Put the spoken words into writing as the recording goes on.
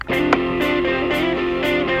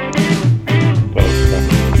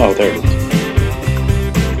Oh, there it is.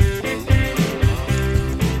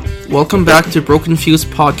 Welcome back to Broken Fuse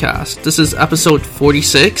Podcast. This is episode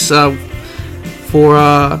 46 for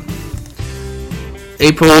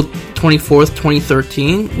April 24th,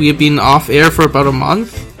 2013. We have been off air for about a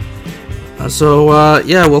month.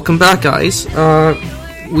 Welcome back, guys.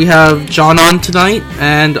 We have John on tonight,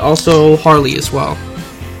 and also Harley as well.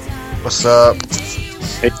 What's up?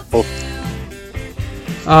 Hey, oh,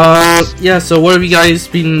 So what have you guys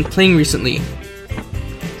been playing recently?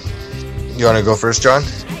 You want to go first, John?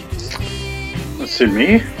 let's see,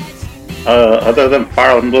 me? Other than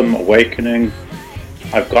Fire Emblem Awakening,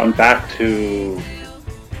 I've gone back to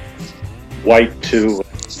White 2, a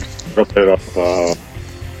little bit of,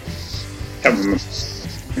 can't remember.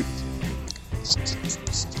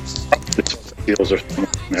 Feels or something.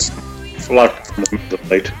 A lot of Fire Emblem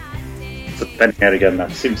of late. But then yet again,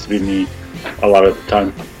 that seems to be me a lot of the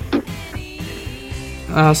time.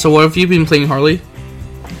 So what have you been playing, Harley?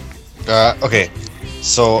 Okay.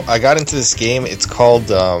 So I got into this game. It's called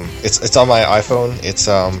it's on my iPhone. It's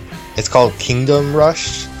called Kingdom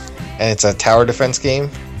Rush, and it's a tower defense game.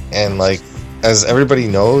 And like, as everybody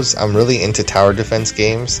knows, I'm really into tower defense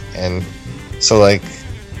games, and so like,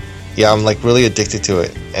 yeah, I'm like really addicted to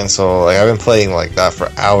it. And so like, I've been playing like that for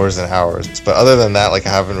hours and hours. But other than that, like, I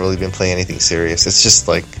haven't really been playing anything serious. It's just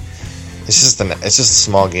like, it's just a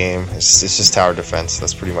small game. It's just tower defense.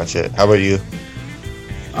 That's pretty much it. How about you?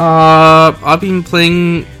 I've been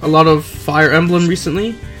playing a lot of Fire Emblem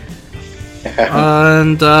recently.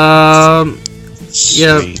 And,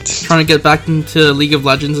 Sweet. trying to get back into League of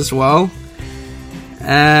Legends as well.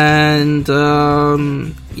 And,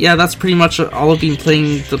 that's pretty much all I've been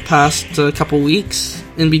playing the past couple weeks,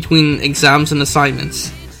 in between exams and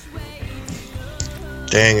assignments.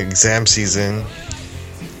 Dang, exam season.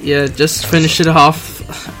 Yeah, just finished it off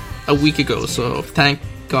a week ago, so thank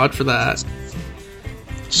God for that.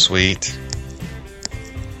 Sweet.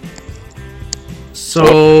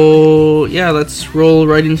 So, let's roll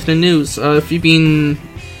right into the news. If you've been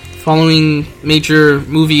following major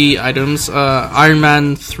movie items, Iron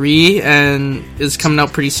Man 3 is coming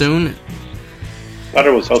out pretty soon. Thought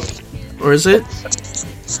it was hosted. Or is it?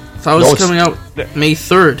 Thought it was coming out May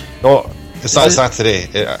 3rd. No, it's not today.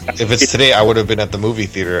 If it's today, I would have been at the movie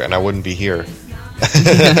theater and I wouldn't be here.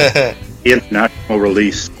 The international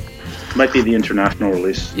release. Might be the international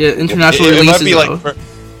release. Yeah, international It releases. might be like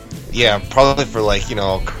probably for like,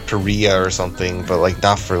 Korea or something, but like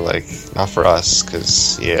not for us,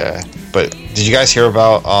 cause yeah. But did you guys hear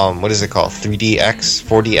about what is it called? 3DX,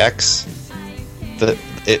 4DX?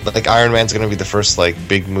 Like Iron Man's gonna be the first like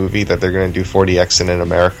big movie that they're gonna do 4DX in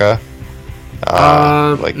America.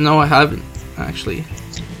 No, I haven't actually.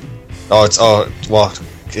 It's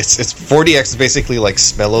 4DX is basically like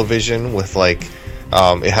Smell-O-Vision with like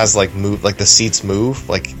it has like move, like the seats move,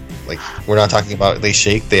 like we're not talking about they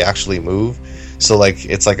shake, they actually move. So like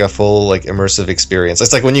it's like a full like immersive experience.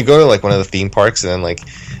 It's like when you go to like one of the theme parks and then like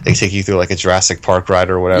they take you through like a Jurassic Park ride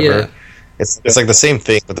or whatever. Yeah. It's like the same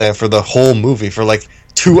thing, but then for the whole movie, for like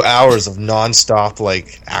 2 hours of non-stop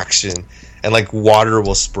like action, and like water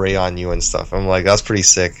will spray on you and stuff. I'm like, that's pretty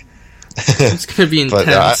sick. It's gonna be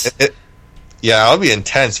intense. It'll be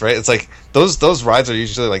intense, right? It's like those rides are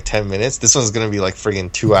usually like 10 minutes. This one's gonna be like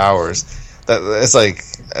friggin' 2 hours. That's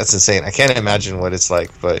insane. I can't imagine what it's like,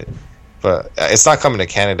 but it's not coming to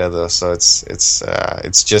Canada though, so it's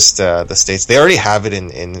just the States. They already have it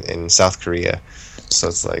in South Korea, so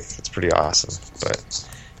it's like it's pretty awesome. But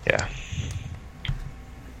yeah.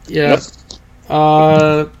 Yeah.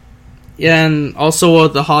 And also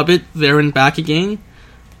The Hobbit, There and Back Again,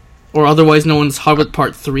 or otherwise known as Hobbit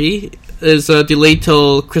Part 3, is delayed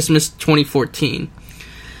till Christmas 2014.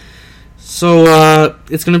 So,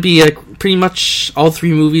 it's going to be pretty much all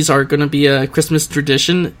three movies are going to be a Christmas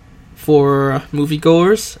tradition for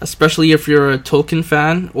moviegoers, especially if you're a Tolkien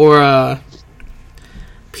fan or a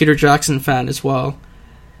Peter Jackson fan as well.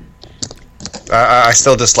 I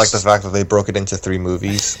still dislike the fact that they broke it into 3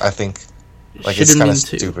 movies. I think it's kind of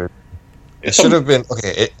stupid. It should have been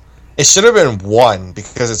It should have been 1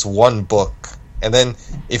 because it's 1 book, and then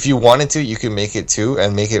if you wanted to, you could make it 2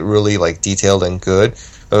 and make it really like detailed and good.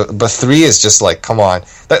 But 3 is just like, come on,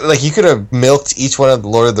 like you could have milked each one of the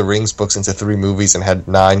Lord of the Rings books into 3 movies and had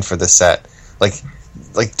 9 for the set. Like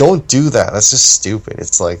don't do that. That's just stupid.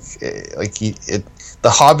 It's The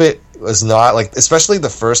Hobbit was not like, especially the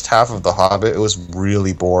first half of The Hobbit, it was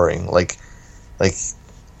really boring. Like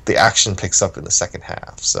the action picks up in the second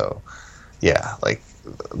half. So yeah, like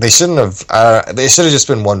they shouldn't have. They should have just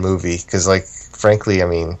been 1 movie because, like, frankly, I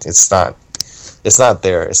mean, it's not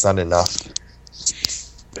there. It's not enough.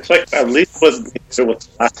 It's like at least with the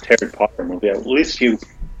last Harry Potter movie, at least you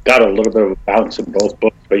got a little bit of a balance in both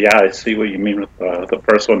books. But yeah, I see what you mean with the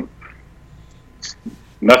first one.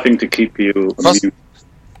 Nothing to keep you amused.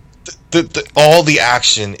 All the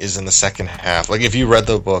action is in the second half. Like if you read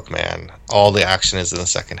the book, man, all the action is in the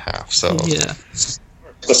second half. So yeah.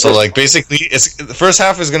 So like basically, it's the first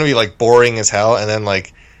half is going to be like boring as hell, and then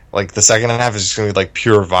like the second half is just going to be like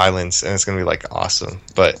pure violence, and it's going to be like awesome.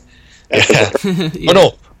 But yeah. Yeah. Oh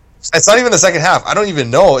no, it's not even the second half. I don't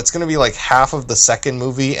even know. It's going to be like half of the second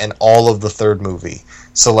movie and all of the third movie.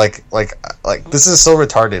 So like this is so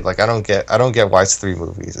retarded. Like I don't get why it's 3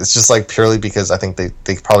 movies. It's just like purely because I think they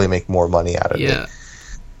probably make more money out of it.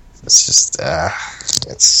 It's just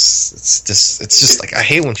it's just like I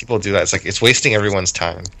hate when people do that. It's like it's wasting everyone's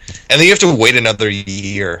time, and then you have to wait another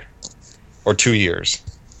year or 2 years.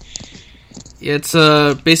 Yeah, it's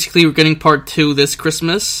basically we're getting part 2 this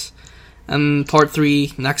Christmas, and part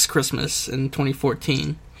 3 next Christmas in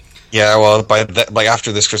 2014. Yeah, well, like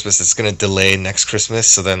after this Christmas, it's gonna delay next Christmas,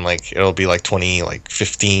 so then like it'll be like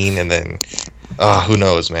 2015, and then who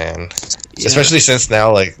knows, man. Yeah. Especially since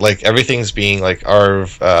now like everything's being like our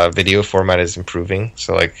video format is improving,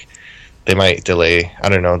 so like they might delay. I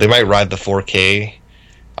don't know. They might ride the 4K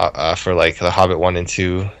for like The Hobbit 1 and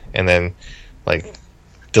 2, and then like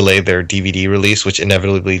delay their DVD release, which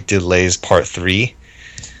inevitably delays part 3.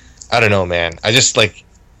 I don't know, man. I just like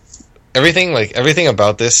everything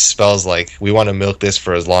about this spells like we want to milk this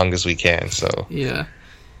for as long as we can. So yeah,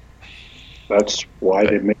 that's why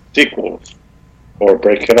they make sequels or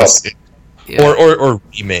break it up. Yeah. Or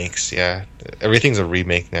remakes. Yeah, everything's a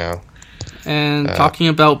remake now. And talking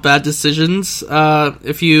about bad decisions,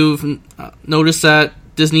 if you've noticed that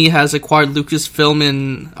Disney has acquired Lucasfilm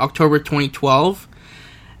in October 2012,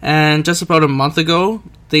 and just about a month ago,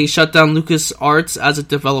 they shut down LucasArts as a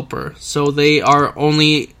developer. So they are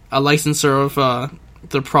only a licensor of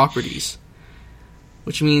their properties,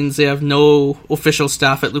 which means they have no official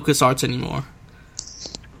staff at LucasArts anymore.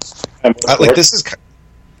 Like this is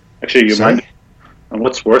actually you mind. And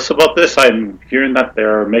what's worse about this? I'm hearing that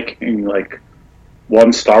they're making like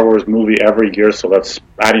one Star Wars movie every year, so that's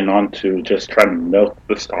adding on to just trying to milk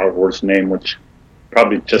the Star Wars name, which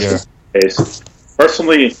probably just is the case.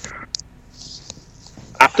 Personally,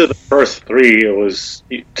 after the first 3, it was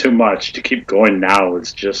too much. To keep going now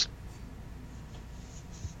is just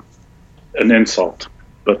an insult.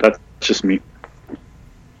 But that's just me.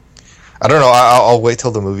 I don't know. I'll wait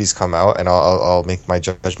till the movies come out, and I'll make my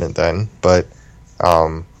judgment then. But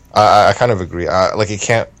I kind of agree. Like it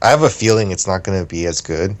can't. I have a feeling it's not going to be as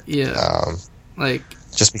good. Yeah.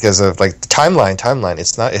 Just because of like the timeline.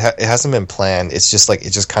 It's not. It hasn't been planned. It's just like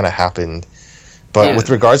it just kind of happened. But with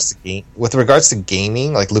regards to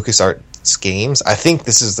gaming, like LucasArts games, I think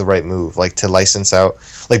this is the right move. Like to license out,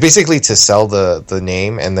 like basically to sell the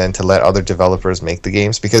name and then to let other developers make the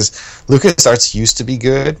games, because LucasArts used to be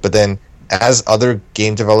good, but then as other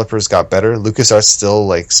game developers got better, LucasArts still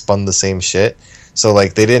like spun the same shit. So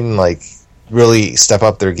like they didn't like really step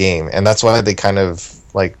up their game, and that's why they kind of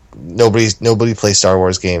like nobody plays Star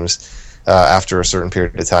Wars games after a certain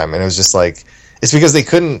period of time, and it was just like. It's because they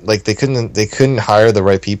couldn't hire the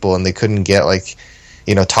right people, and they couldn't get like,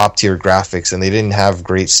 top tier graphics, and they didn't have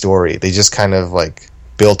great story. They just kind of like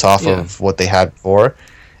built off of what they had before.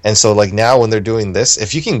 And so like now when they're doing this,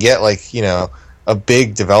 if you can get like, a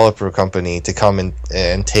big developer company to come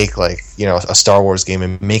and take like, a Star Wars game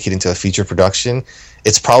and make it into a feature production,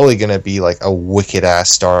 it's probably going to be like a wicked ass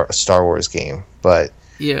Star Wars game. But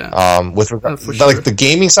with regard like the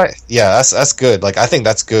gaming side, that's good. Like I think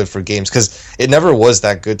that's good for games, because it never was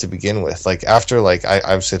that good to begin with. Like after like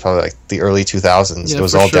I would say probably like the early 2000s, it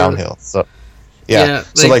was all downhill. So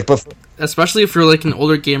so like but especially if you're like an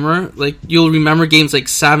older gamer, like you'll remember games like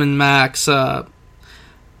Sam & Max,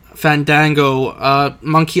 Fandango,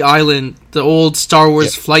 Monkey Island, the old Star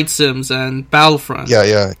Wars flight sims, and Battlefront.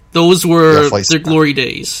 Those were their glory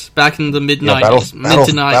days back in the mid 90s.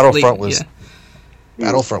 Battlefront was.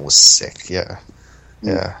 Battlefront was sick, yeah.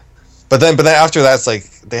 But then after that, it's like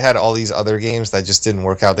they had all these other games that just didn't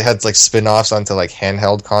work out. They had like spin-offs onto like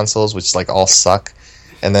handheld consoles, which like all suck.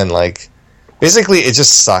 And then like basically it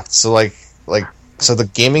just sucked. So so the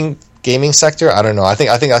gaming sector, I don't know. I think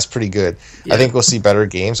that's pretty good. I think we'll see better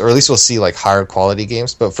games, or at least we'll see like higher quality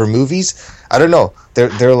games. But for movies, I don't know.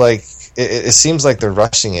 They're like it seems like they're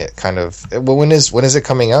rushing it, kind of. Well, when is it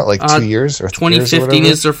coming out? Like 2 years or 2015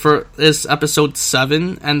 is episode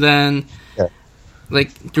 7, and then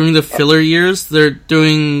like during the filler years they're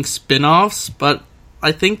doing spin-offs. But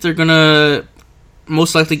I think they're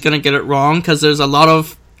most likely gonna get it wrong, because there's a lot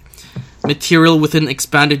of material within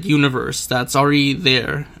expanded universe that's already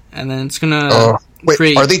there, and then it's gonna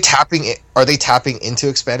create. Are they tapping into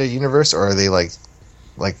expanded universe, or are they like,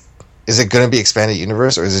 is it gonna be expanded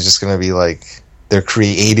universe, or is it just gonna be like they're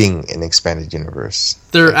creating an expanded universe?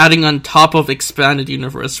 They're adding on top of expanded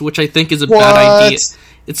universe, which I think is a bad idea.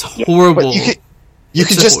 It's horrible. You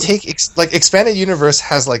could just take expanded universe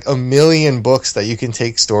has like 1 million books that you can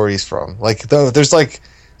take stories from. Like there's like,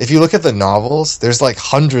 if you look at the novels, there's like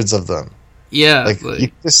hundreds of them. Yeah, like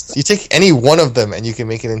you take any one of them and you can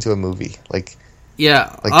make it into a movie. Like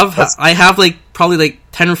yeah, I have like probably like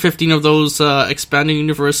 10 or 15 of those expanded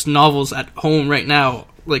universe novels at home right now,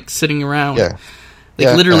 like sitting around.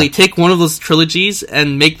 Yeah, literally take one of those trilogies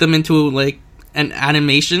and make them into like an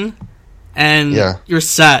animation, and you're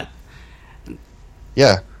set.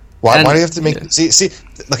 Yeah. Why do you have to make see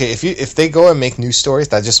okay, if they go and make new stories,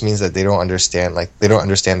 that just means that they don't understand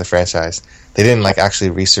the franchise. They didn't like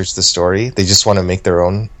actually research the story. They just want to make their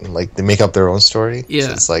own, like they make up their own story. Yeah.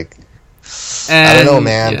 So it's like I don't know,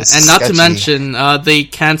 man. Yeah. And not to mention they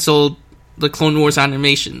canceled the Clone Wars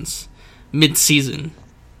animations mid-season.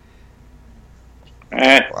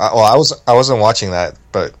 Well, I wasn't watching that,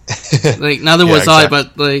 but like neither was I,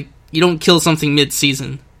 but like you don't kill something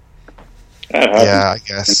mid-season. Yeah, I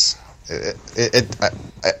guess.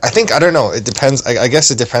 I think, I don't know. It depends. I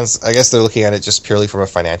guess it depends. I guess they're looking at it just purely from a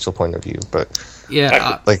financial point of view. But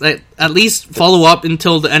yeah, at least follow up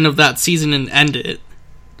until the end of that season and end it.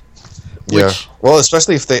 Yeah. Well,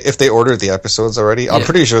 especially if they ordered the episodes already. I'm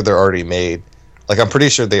pretty sure they're already made. Like, I'm pretty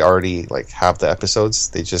sure they already like have the episodes.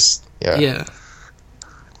 They just yeah.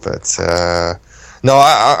 But no,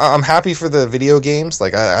 I'm happy for the video games.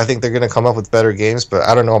 Like, I think they're going to come up with better games, but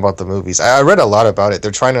I don't know about the movies. I read a lot about it.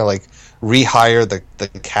 They're trying to, like, rehire the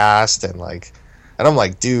cast, and I'm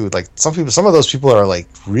like, dude, like, some of those people are, like,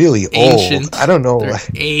 really ancient. old. I don't know. They're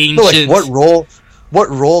like, ancient. Like, what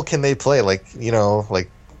role can they play? Like, makeup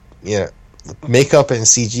and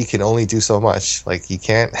CG can only do so much. Like, you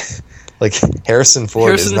can't... Like, Harrison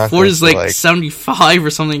Ford is like 75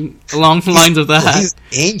 or something along the lines of that. He's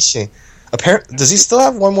ancient. Does he still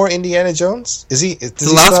have one more Indiana Jones?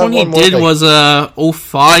 The last one he did was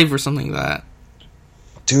 05 or something like that.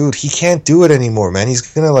 Dude, he can't do it anymore, man. He's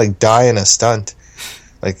gonna like die in a stunt.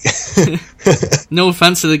 Like, no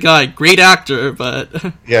offense to the guy, great actor, but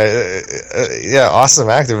yeah, awesome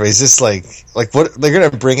actor. But he's just like what they're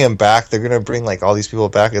gonna bring him back. They're gonna bring like all these people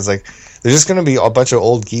back. It's like there's just gonna be a bunch of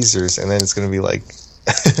old geezers, and then it's gonna be like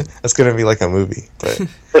it's gonna be like a movie. But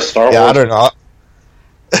for Star Wars, I don't know.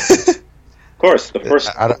 Of course, the first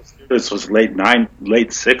this was late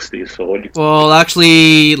 60s. So what do you? Well,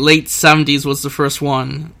 actually, late 70s was the first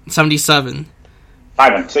one. 77.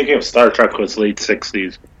 I'm thinking of Star Trek was late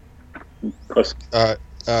 60s.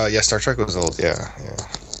 Yeah, Star Trek was old. Yeah.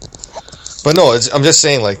 But no, I'm just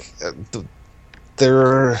saying, like, I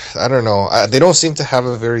don't know. They don't seem to have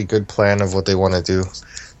a very good plan of what they want to do.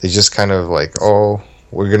 They just kind of like, oh,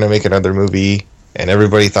 we're gonna make another movie, and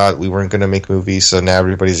everybody thought we weren't gonna make movies, so now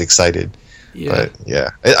everybody's excited. Yeah. But yeah,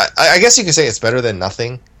 I guess you could say it's better than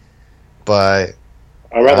nothing. But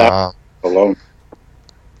I'd rather have alone.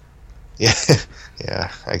 Yeah,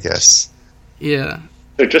 yeah, I guess. Yeah.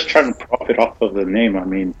 They're just trying to profit off of the name. I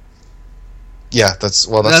mean. Yeah, that's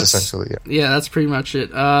essentially it. Yeah, that's pretty much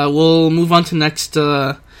it. We'll move on to next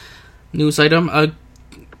news item.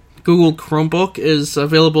 Google Chromebook is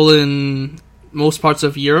available in most parts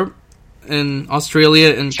of Europe, in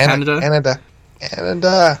Australia, and Canada.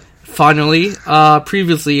 Finally,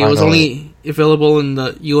 previously it was only available in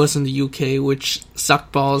the US and the UK, which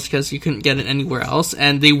sucked balls because you couldn't get it anywhere else,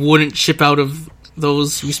 and they wouldn't ship out of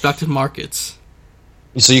those respective markets.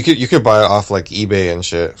 So you could buy it off like eBay and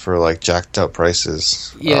shit for like jacked up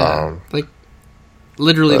prices. Yeah, like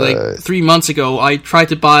literally like 3 months ago, I tried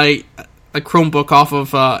to buy a Chromebook off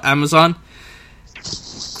of Amazon.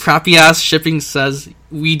 Crappy ass shipping says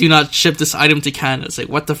we do not ship this item to Canada. It's like,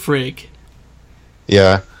 what the frig?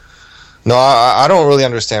 Yeah. No, I don't really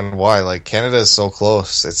understand why. Like, Canada is so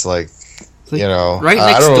close. It's like you know, right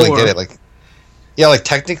next I don't really door. get it. Like, yeah, like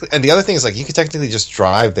technically, and the other thing is like you could technically just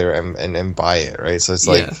drive there and buy it, right? So it's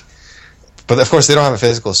like, but of course they don't have a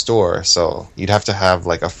physical store, so you'd have to have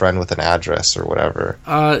like a friend with an address or whatever.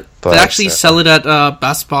 They actually sell it at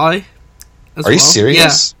Best Buy. Are you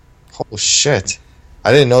serious? Yeah. Oh shit!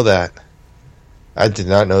 I didn't know that. I did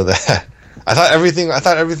not know that. I thought everything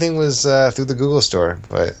was through the Google store,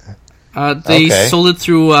 but. They sold it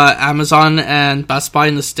through Amazon and Best Buy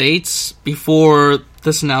in the States before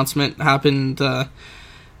this announcement happened about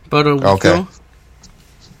a week ago.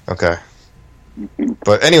 Okay.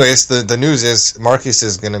 But anyways, the news is Marcus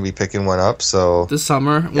is going to be picking one up. So this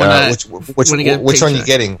summer, which one are you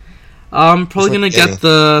getting? I'm probably going to get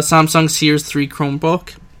the Samsung Series 3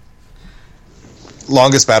 Chromebook.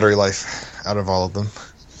 Longest battery life out of all of them.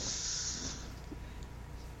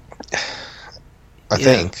 I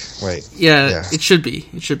think. Wait. Yeah, it should be.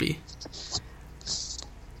 It should be.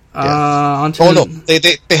 They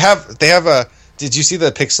have a. Did you see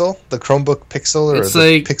the Pixel, the Chromebook Pixel, or it's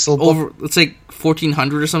the like Pixel book? It's like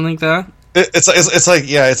 $1,400 or something like that.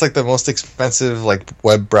 It's like the most expensive like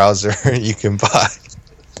web browser you can buy.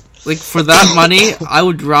 Like for that money, I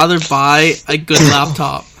would rather buy a good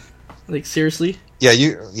laptop. Like seriously.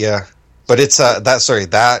 Yeah. But it's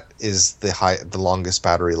that is the longest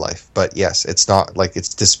battery life. But yes, it's not like it's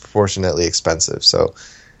disproportionately expensive. So,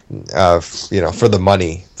 for the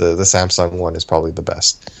money, the Samsung one is probably the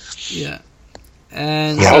best. Yeah.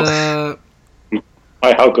 And how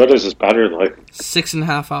good is this battery life?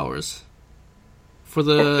 6.5 hours for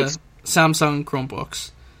the Samsung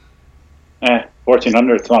Chromebooks.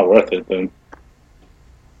 $1,400. It's not worth it then.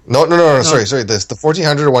 No. Sorry. The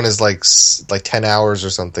 1,400 one is like 10 hours or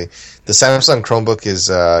something. The Samsung Chromebook is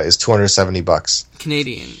 $270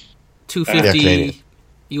 Canadian, $250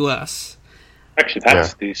 US. Actually,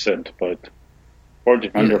 that's decent, but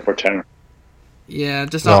 1,400 for 10. Yeah,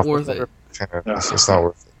 just not worth it. It's not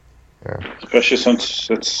worth it. Yeah. Especially since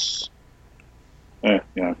it's. Go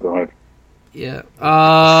ahead. Yeah.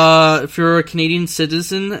 If you're a Canadian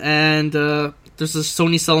citizen and there's a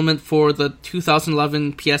Sony settlement for the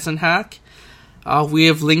 2011 PSN hack, we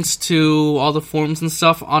have links to all the forums and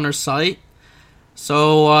stuff on our site.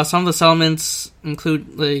 So some of the settlements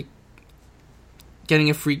include like getting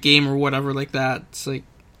a free game or whatever like that. It's like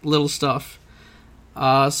little stuff.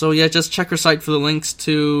 So yeah, just check our site for the links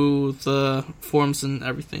to the forums and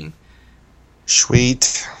everything.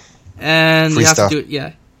 Sweet. And free you have stuff. To do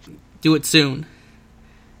it. Do it soon.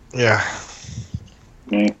 Yeah.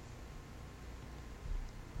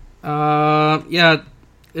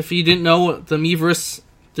 If you didn't know, the Miiverse,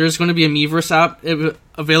 there's going to be a Miiverse app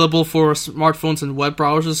available for smartphones and web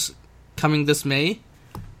browsers coming this May.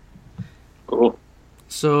 Cool.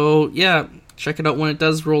 So, yeah, check it out when it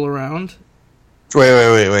does roll around.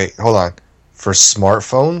 Wait. Hold on. For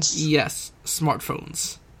smartphones? Yes,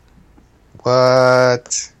 smartphones.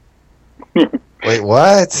 What? Wait,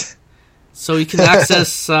 what? So you can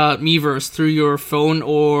access Miiverse through your phone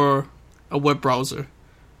or a web browser.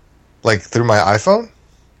 Like through my iPhone?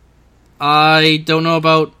 I don't know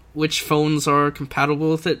about which phones are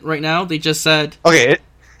compatible with it right now. They just said... Okay,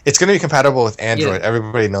 it's going to be compatible with Android. Yeah.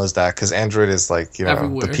 Everybody knows that because Android is like,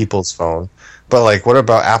 everywhere. The people's phone. But like, what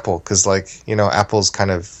about Apple? Because like, Apple's kind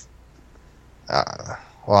of... I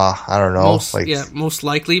don't know. Most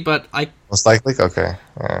likely, but Most likely? Okay.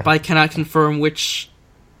 But I cannot confirm which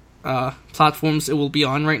platforms it will be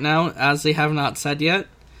on right now, as they have not said yet.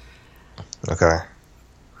 Okay.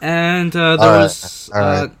 And there was...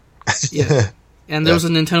 And there was a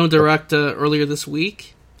Nintendo Direct earlier this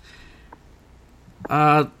week.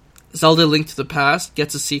 Zelda Link to the Past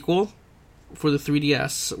gets a sequel for the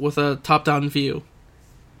 3DS with a top-down view.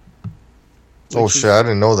 Oh shit, I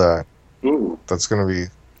didn't know that. Ooh. That's gonna be...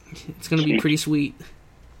 It's gonna be pretty sweet.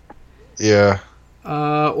 Yeah.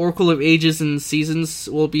 Oracle of Ages and Seasons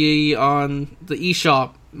will be on the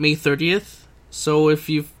eShop May 30th. So if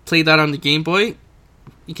you've played that on the Game Boy,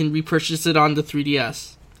 you can repurchase it on the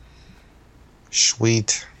 3DS.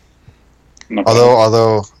 Sweet.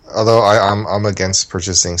 Although I'm against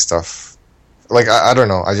purchasing stuff. Like I don't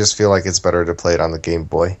know. I just feel like it's better to play it on the Game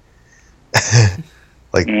Boy. I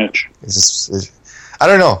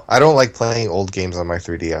don't know. I don't like playing old games on my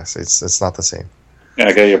 3DS. It's not the same. Yeah,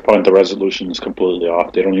 I get your point. The resolution is completely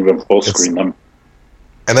off. They don't even full screen them.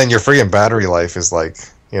 And then your freaking battery life is like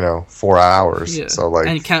 4 hours. Yeah. So like,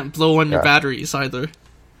 and you can't blow on your batteries either.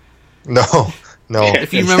 No.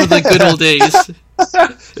 If you remember the good old days.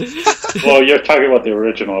 Well, you're talking about the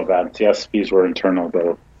original Advance. The SPs were internal,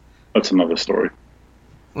 though. That's another story.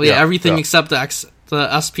 Well, everything except the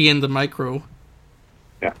SP and the micro.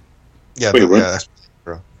 Yeah. Yeah.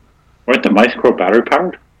 Weren't the micro battery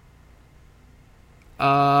powered?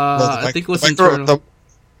 I think it was internal.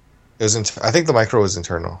 I think the micro was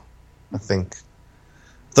internal. I think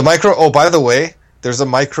the micro. Oh, by the way, there's a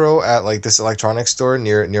micro at like this electronics store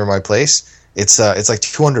near my place. It's like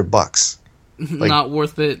 $200. Like, not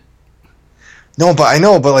worth it. No, but I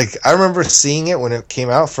know. But like, I remember seeing it when it came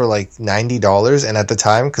out for like $90, and at the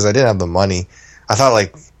time, because I didn't have the money, I thought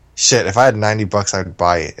like, shit. If I had $90, I'd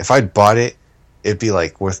buy it. If I'd bought it, it'd be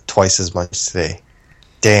like worth twice as much today.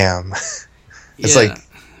 Damn. It's like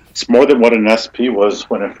it's more than what an SP was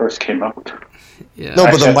when it first came out. Yeah. No,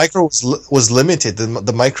 but the micro was limited.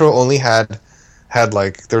 The micro only had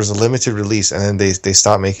like there was a limited release, and then they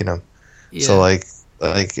stopped making them. Yeah. So like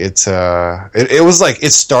it's it was like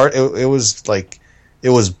it was like it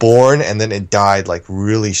was born and then it died like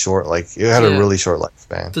really short. Like it had a really short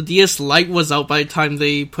lifespan. The DS Lite was out by the time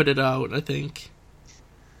they put it out, I think.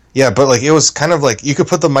 Yeah, but like it was kind of like you could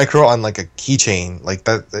put the micro on like a keychain, like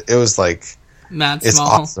that. It was like mad it's small.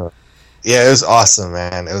 Awesome. Yeah, it was awesome,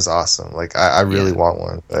 man. It was awesome. Like I really want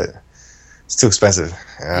one, but it's too expensive.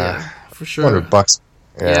 Yeah, for sure. $100.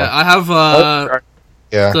 Yeah, I have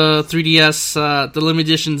the 3DS, the limited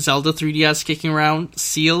edition Zelda 3DS kicking around,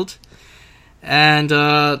 sealed, and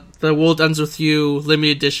the World Ends With You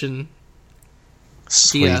limited edition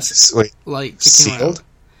DS, like kicking sealed. Around.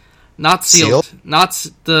 Not sealed. Not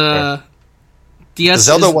the DS. The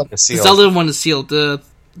Zelda one is sealed. The Zelda one is sealed. The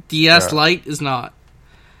DS Lite is not.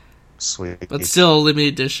 Sweet. But still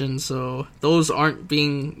limited edition, so those aren't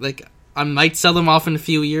being like. I might sell them off in a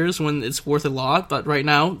few years when it's worth a lot, but right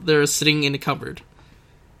now they're sitting in a cupboard.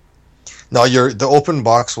 No, the open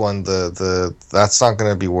box one. The that's not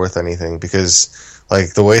going to be worth anything because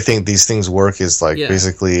like the way these things work is like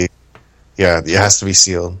basically, it has to be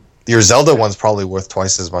sealed. Your Zelda one's probably worth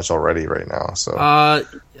twice as much already right now. So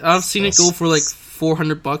I've seen it go for like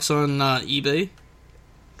 $400 on eBay.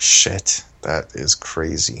 Shit, that is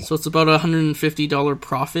crazy. So it's about $150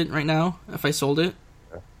 profit right now if I sold it.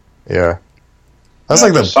 Yeah, that's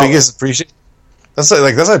like the biggest appreciation. That's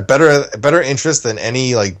like better interest than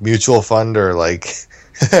any like mutual fund or like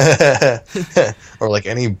or like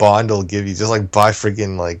any bond will give you. Just like buy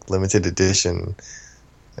freaking like limited edition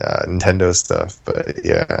Nintendo stuff. But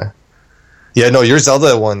yeah, no, your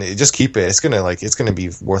Zelda one, just keep it. It's gonna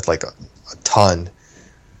be worth like a ton.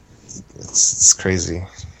 It's crazy.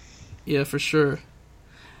 Yeah, for sure.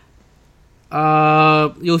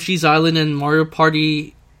 Yoshi's Island and Mario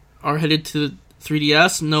Party are headed to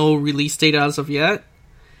 3DS. No release date as of yet.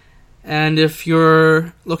 And if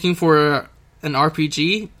you're looking for an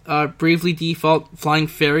RPG, Bravely Default Flying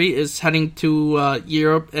Fairy is heading to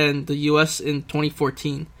Europe and the US in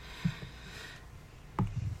 2014.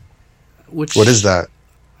 What is that?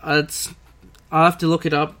 I'll have to look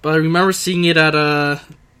it up. But I remember seeing it at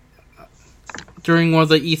during one of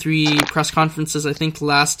the E3 press conferences, I think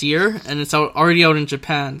last year, and it's already out in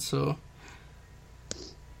Japan. So.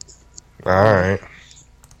 All right.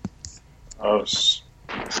 I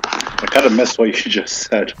kind of missed what you just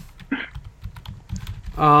said.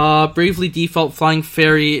 Bravely Default Flying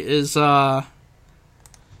Fairy is coming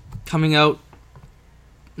out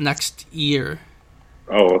next year.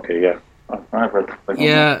 Oh, okay, yeah. I've read that.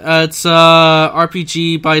 Yeah, it's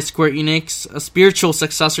RPG by Square Enix, a spiritual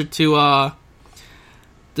successor to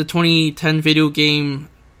the 2010 video game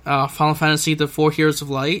Final Fantasy: The Four Heroes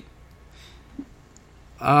of Light.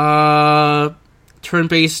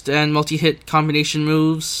 Turn-based and multi-hit combination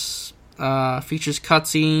moves. Features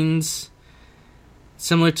cutscenes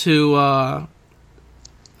similar to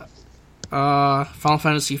Final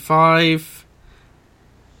Fantasy V.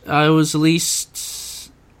 It was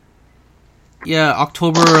released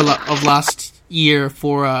October of last year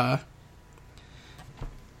for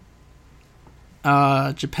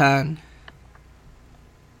Japan.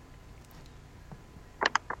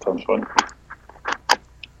 Sounds fun.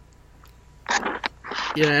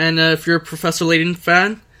 Yeah, and if you're a Professor Layton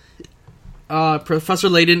fan, Professor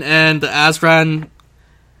Layton and the Azran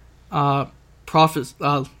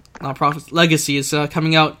Legacy is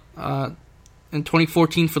coming out in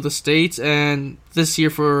 2014 for the States and this year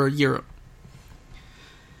for Europe.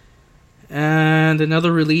 And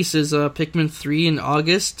another release is Pikmin 3 in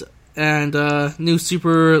August, and new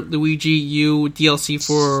Super Luigi U DLC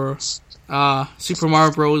for Super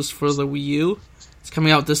Mario Bros. For the Wii U. It's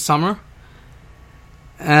coming out this summer.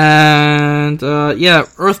 And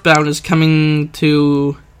Earthbound is coming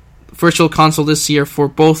to Virtual Console this year for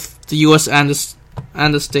both the US and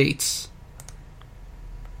the States.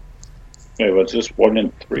 Yeah, was this 1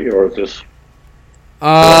 and 3 or is this?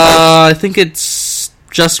 I think it's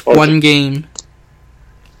just one game.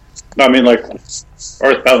 No, I mean like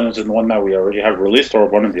Earthbound is the one that we already have released, or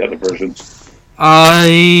one of the other versions.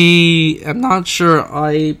 I am not sure.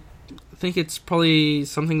 I think it's probably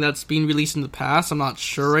something that's been released in the past. I'm not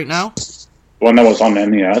sure right now. The one that was on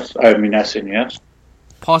NES? I mean SNES?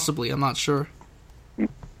 Possibly, I'm not sure. I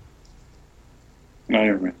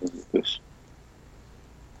remember this.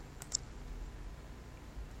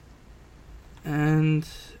 And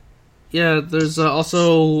yeah, there's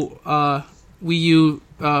also Wii U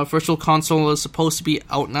Virtual Console is supposed to be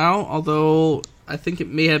out now, although I think it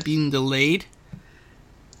may have been delayed.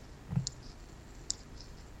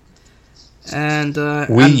 and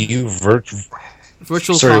Wii U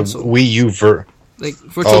Virtual Console. Wii U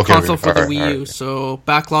Virtual Console for the Wii U. So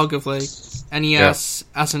backlog of like NES,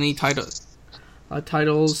 SNE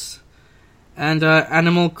titles, and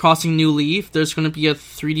Animal Crossing New Leaf. There's going to be a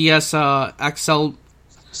 3DS XL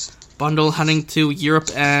bundle heading to Europe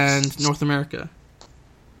and North America.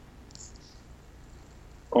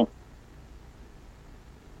 Cool.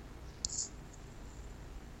 It's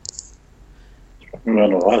been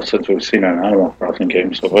a while since we've seen an Animal Crossing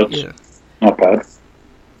game, so it's not bad.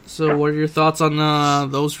 So, what are your thoughts on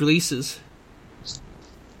those releases?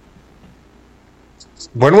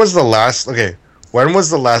 When was the last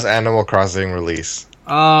Animal Crossing release?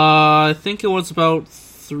 I think it was about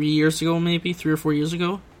 3 years ago, maybe 3 or 4 years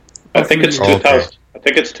ago. I think it's 2000. Okay. I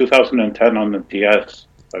think it's 2010 on the DS,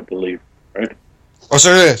 I believe, right? Oh,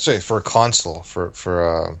 sorry, for a console,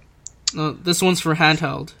 for No, this one's for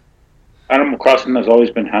handheld. Animal Crossing has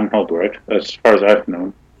always been handheld, right? As far as I've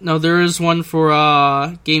known. No, there is one for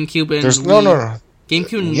GameCube and there's Wii. No.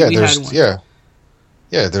 GameCube and Wii had one.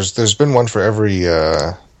 Yeah. There's been one for every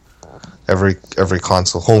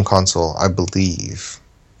console, home console, I believe,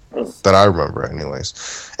 that I remember.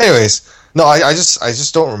 Anyways, no, I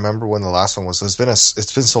just don't remember when the last one was. It's been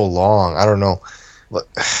so long. I don't know.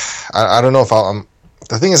 I don't know if I'm.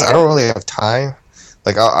 The thing is, I don't really have time.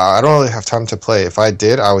 Like I don't really have time to play. If I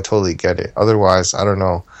did, I would totally get it. Otherwise, I don't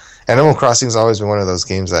know. Animal Crossing's always been one of those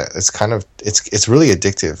games that it's really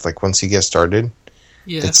addictive. Like once you get started,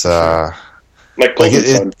 it's like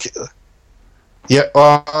Golden Sun.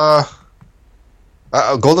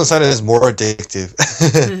 Golden Sun is more addictive.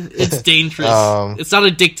 It's dangerous. It's not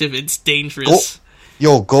addictive. It's dangerous.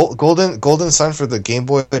 Golden Sun for the Game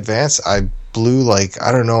Boy Advance. I blew like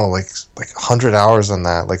 100 hours on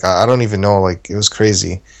that. Like I don't even know. Like it was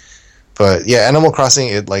crazy. But yeah, Animal Crossing.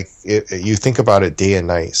 You think about it day and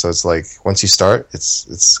night. So it's like once you start,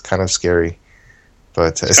 it's kind of scary.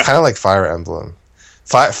 But it's kind of like Fire Emblem.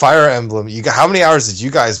 Fire Emblem. How many hours did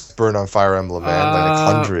you guys burn on Fire Emblem, man? Like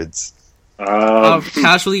hundreds.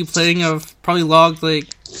 Casually playing, I've probably logged like.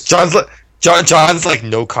 John's like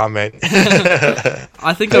no comment.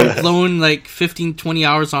 I think I've blown like 15, 20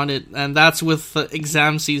 hours on it, and that's with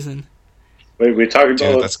exam season. Wait, we're talking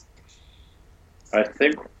about. I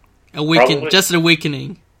think. Just an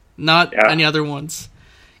Awakening, not any other ones.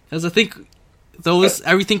 Because I think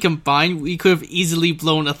everything combined, we could have easily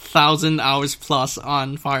blown 1,000 hours plus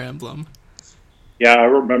on Fire Emblem. Yeah, I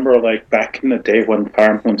remember like back in the day when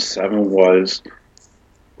Fire Emblem 7 was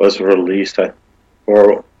released,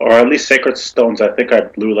 or at least Sacred Stones. I think I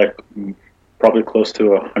blew like probably close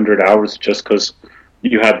to 100 hours just because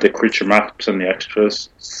you had the creature maps and the extras.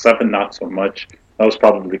 7, not so much. That was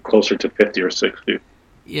probably closer to 50 or 60.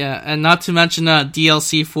 Yeah, and not to mention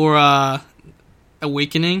DLC for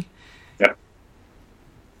Awakening. Yeah.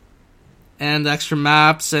 And the extra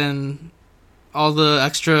maps and all the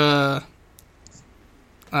extra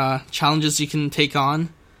challenges you can take on.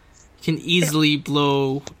 You can easily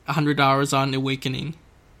blow 100 hours on Awakening.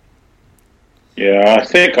 Yeah, I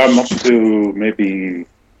think I'm up to maybe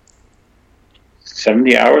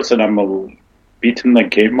 70 hours and I'm beaten the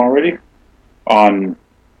game already on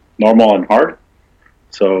normal and hard.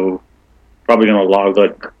 So probably going to log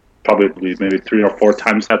probably maybe 3 or 4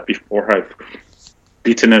 times that before I've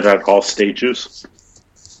beaten it at all stages.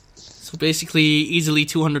 So basically easily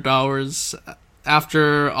 200 hours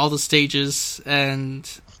after all the stages and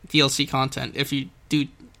DLC content, if you do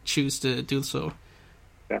choose to do so.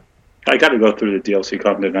 Yeah, I got to go through the DLC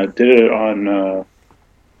content. I did it on the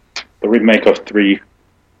remake of 3,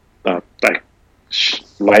 like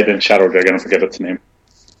Light and Shadow Dragon. I forget its name.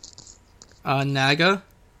 Naga,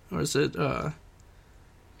 or is it?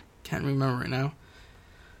 Can't remember right now.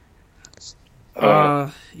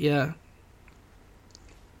 Yeah.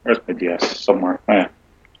 Where's my DS? Somewhere.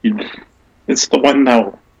 It's the one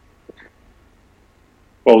now.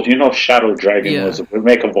 Well, Shadow Dragon was a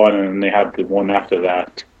remake of 1, and then they had the one after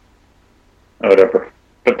that. Whatever.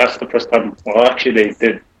 But that's the first time. Well, actually, they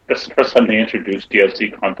did. That's the first time they introduced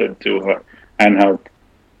DLC content to handheld.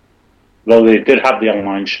 Though they did have the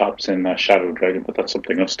online shops in Shadow Dragon, but that's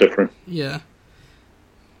something else different. Yeah.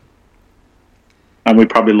 And we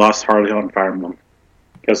probably lost Harley on Fire Emblem.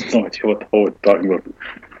 He has no idea what the hell we're talking about.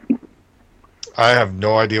 I have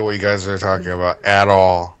no idea what you guys are talking about at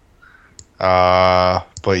all.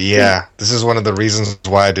 But yeah, this is one of the reasons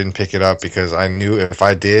why I didn't pick it up, because I knew if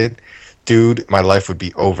I did, dude, my life would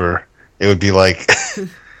be over. It would be like,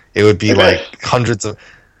 hundreds of.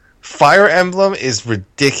 Fire Emblem is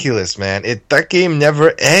ridiculous, man. That game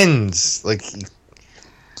never ends. Like,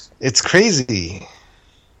 it's crazy.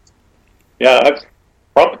 Yeah,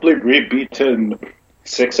 probably rebeaten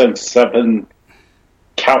 6 and 7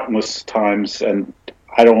 countless times, and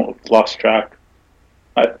I don't lost track.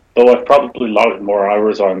 Though I've probably logged more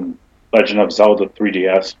hours on Legend of Zelda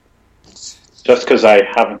 3DS, just because I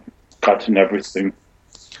haven't gotten everything.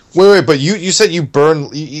 Wait, but you said you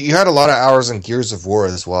had a lot of hours in Gears of War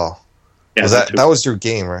as well. Yeah, that was your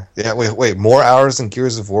game, right? Yeah. Wait, more hours in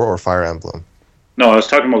Gears of War or Fire Emblem? No, I was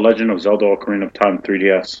talking about Legend of Zelda: Ocarina of Time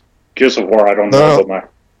 3DS. Gears of War, I don't know.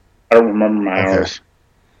 I don't remember my hours.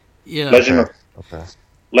 Yeah. Legend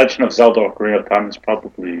of Zelda: Ocarina of Time is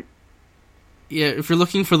probably. Yeah, if you're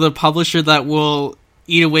looking for the publisher that will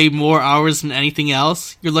eat away more hours than anything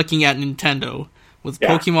else, you're looking at Nintendo with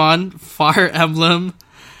Pokemon, Fire Emblem,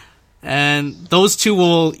 and those two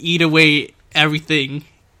will eat away everything.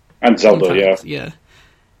 And Zelda, yeah.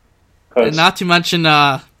 And not to mention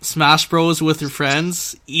Smash Bros. With your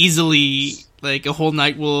friends, easily, like, a whole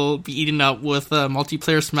night will be eaten up with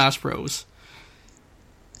multiplayer Smash Bros.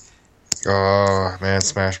 Oh, man,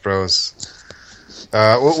 Smash Bros.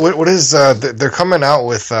 What is they're coming out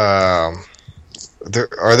with they're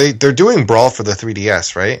doing Brawl for the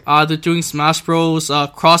 3DS, right? They're doing Smash Bros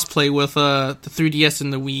crossplay with the 3DS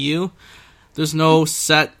and the Wii U. There's no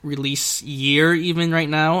set release year even right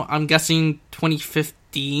now. I'm guessing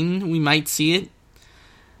 2015 we might see it.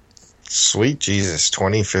 Sweet Jesus,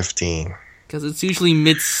 2015. Because it's usually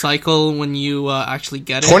mid-cycle when you actually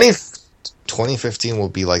get it. 2015 will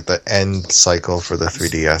be like the end cycle for the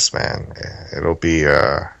 3DS, man. It'll be...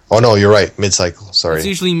 Oh, no, you're right. Mid-cycle. Sorry. It's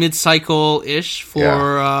usually mid-cycle-ish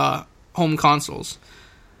for home consoles.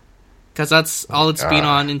 Because that's all it's been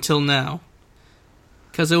on until now.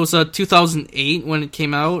 Because it was 2008 when it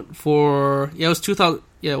came out for... Yeah, it was 2000...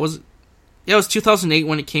 Yeah, it was 2008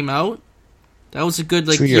 when it came out. That was a good,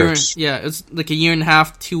 like, 2 years. It's like a year and a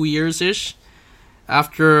half, 2 years-ish.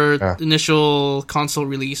 After the initial console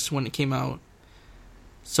release when it came out.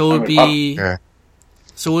 So it would be...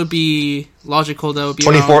 So it would be logical that it would be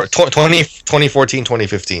 2014,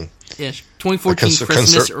 2015. Yeah, 2014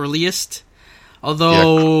 Christmas earliest.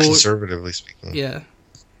 Although... Yeah, conservatively speaking. Yeah.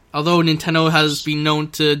 Although Nintendo has been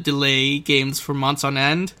known to delay games for months on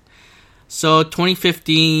end. So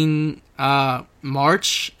 2015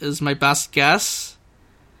 March is my best guess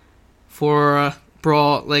for...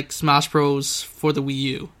 Brawl, like Smash Bros. For the Wii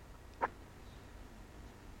U.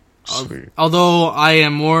 Although I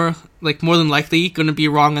am more than likely going to be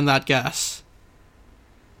wrong on that guess.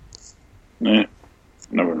 Never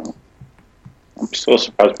know. I'm so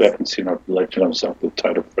surprised we haven't seen our Legend of Zelda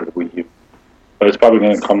title for the Wii U. But it's probably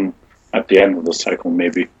going to come at the end of the cycle,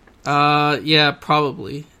 maybe. Yeah,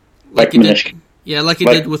 probably. Like Minish Cap. Yeah, like it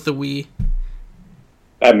did with the Wii.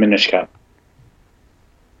 Minish Cap.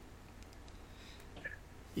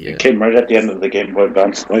 Yeah. It came right at the end of the Game Boy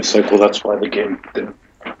Advance life cycle. That's why the game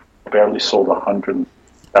barely sold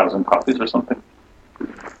 100,000 copies or something.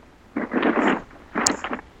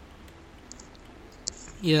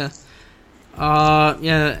 Yeah. Yeah. Are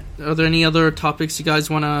there any other topics you guys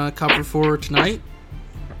want to cover for tonight?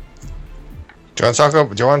 Do you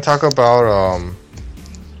want to talk about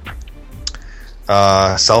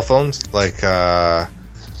cell phones, like the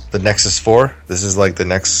Nexus 4? This is like the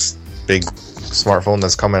next big smartphone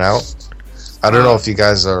that's coming out. I don't know if you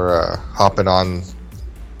guys are hopping on.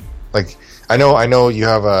 Like, I know you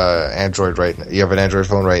have a Android you have an Android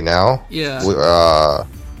phone right now. Yeah.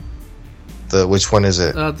 Which one is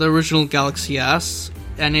it? The original Galaxy S,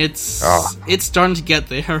 and it's starting to get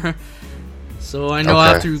there. So I know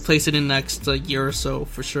I have to replace it in the next year or so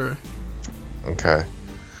for sure. Okay.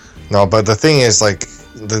 No, but the thing is, like,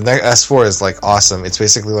 the S4 is like awesome. It's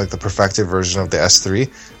basically like the perfected version of the S3.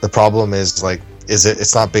 The problem is like,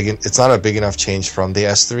 it's not big. It's not a big enough change from the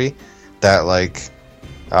S3 that like,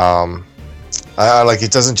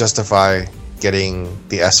 it doesn't justify getting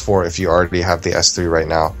the S4 if you already have the S3 right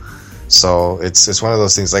now. So it's one of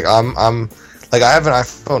those things. Like I'm like, I have an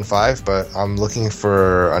iPhone 5, but I'm looking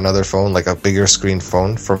for another phone, like a bigger screen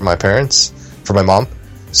phone for my mom.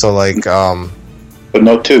 So like, but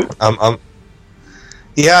no 2.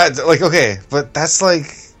 Yeah, like, okay, but that's I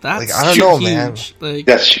don't know, man. Like,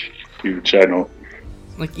 that's huge, I know.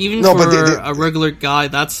 Like, even for a regular guy,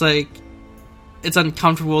 that's like, it's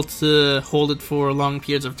uncomfortable to hold it for long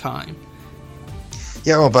periods of time.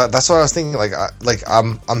 Yeah, well, but that's what I was thinking. Like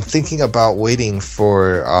I'm thinking about waiting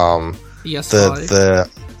for the S5,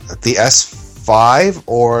 the S5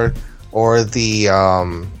 or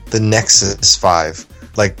the Nexus 5.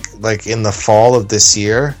 Like in the fall of this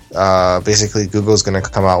year, basically Google's going to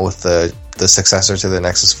come out with the successor to the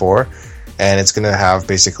Nexus 4, and it's going to have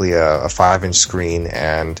basically a 5-inch screen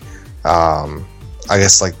and I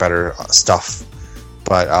guess like better stuff.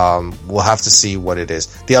 but we'll have to see what it is.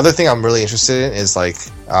 The other thing I'm really interested in is like,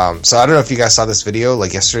 so I don't know if you guys saw this video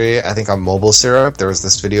like yesterday. I think on Mobile Syrup there was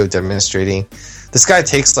this video demonstrating this guy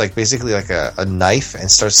takes like basically like a knife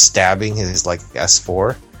and starts stabbing his like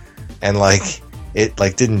S4, and like it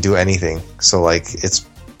like didn't do anything. So like it's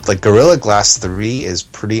like Gorilla Glass 3 is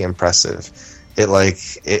pretty impressive.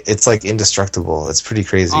 It's like indestructible. It's pretty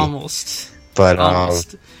crazy. Almost. But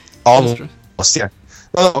almost yeah.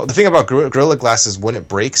 No, the thing about Gorilla Glass is when it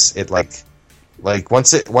breaks, it like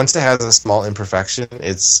once it has a small imperfection,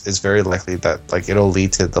 it's very likely that like it'll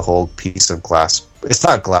lead to the whole piece of glass. It's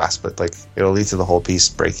not glass, but like it'll lead to the whole piece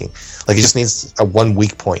breaking. Like it just needs a one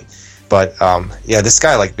weak point. But yeah, this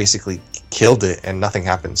guy like basically killed it and nothing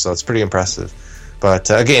happened. So it's pretty impressive. But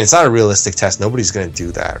again, it's not a realistic test. Nobody's gonna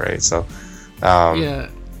do that, right? So yeah,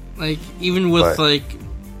 like even with like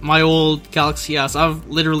my old Galaxy S, I've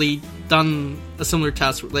literally done a similar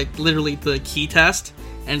test, like literally the key test,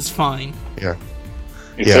 and it's fine. Yeah.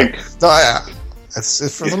 You think? No,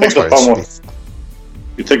 it's for the most part.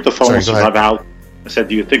 You think the phone will survive Alex? I said,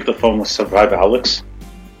 do you think the phone will survive Alex?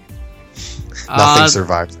 Nothing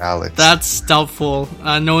survives Alex. That's doubtful.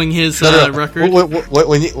 Knowing his record.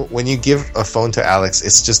 When you give a phone to Alex,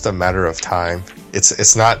 it's just a matter of time.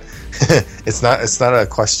 It's not it's not a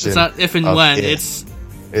question. It's not if and when. It's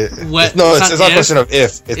not a question of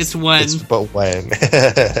if. It's when. But when.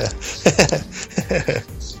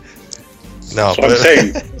 No, so I'm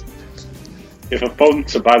saying, if a phone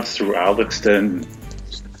survives through Alex, then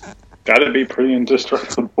gotta be pretty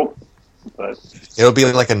indestructible. But it'll be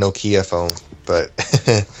like a Nokia phone, but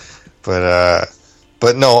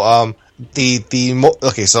no.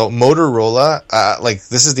 Okay, so Motorola, like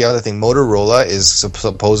this is the other thing. Motorola is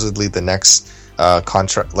supposedly the next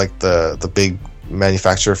contract, like the big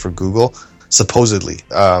manufacturer for Google. Supposedly,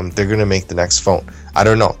 they're gonna make the next phone. I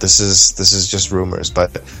don't know. This is just rumors,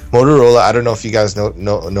 but Motorola. I don't know if you guys know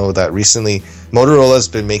that recently Motorola's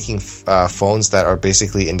been making phones that are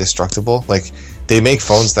basically indestructible. Like they make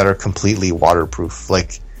phones that are completely waterproof.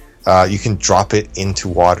 Like you can drop it into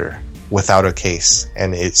water without a case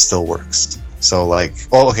and it still works. So like,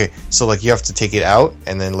 so like you have to take it out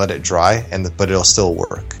and then let it dry, but it'll still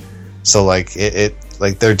work. So like it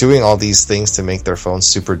like they're doing all these things to make their phones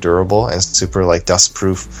super durable and super like dust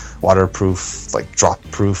proof, waterproof, like drop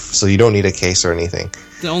proof. So you don't need a case or anything.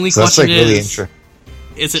 The only question is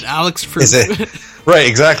it Alex proof? Is it right?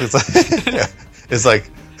 Exactly. It's like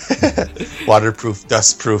waterproof,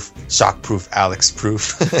 dust proof, shock proof, Alex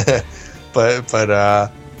proof. but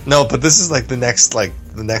no, but this is like the next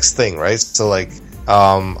thing, right? So like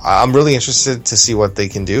I'm really interested to see what they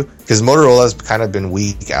can do, because Motorola's kind of been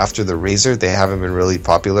weak after the Razr. They haven't been really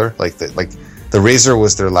popular. Like the Razr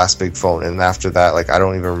was their last big phone, and after that, like I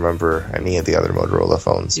don't even remember any of the other Motorola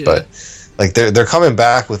phones. Yeah. But like they're coming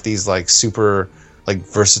back with these like super like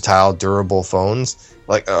versatile, durable phones,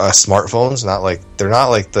 like smartphones. They're not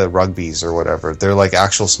like the Rugbies or whatever. They're like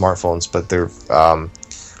actual smartphones, but they're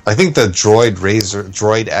I think the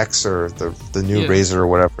Droid X or the new Razr or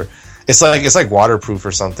whatever. It's like waterproof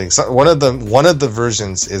or something. So one of the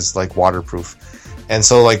versions is like waterproof, and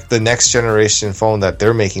so like the next generation phone that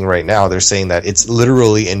they're making right now, they're saying that it's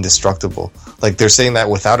literally indestructible. Like they're saying that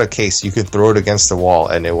without a case, you can throw it against the wall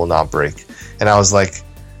and it will not break. And I was like,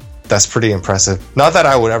 that's pretty impressive. Not that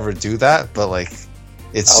I would ever do that, but like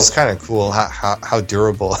it's just kind of cool how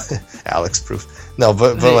durable Alex proof. No,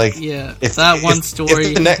 but like if that one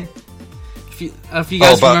story. If you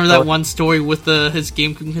guys remember that one story with his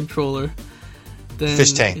game controller, then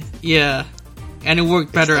Fish Tank. Yeah, and it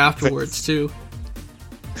worked better afterwards too.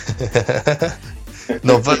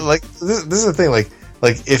 No, but like this is the thing. Like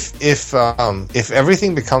if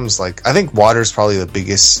everything becomes like, I think water's probably the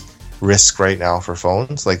biggest risk right now for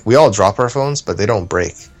phones. Like we all drop our phones, but they don't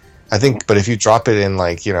break. I think, but if you drop it in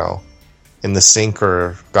like in the sink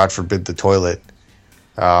or God forbid the toilet,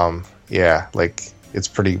 like it's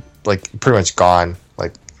pretty much gone,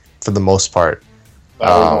 like for the most part.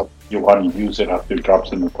 You want to use it after it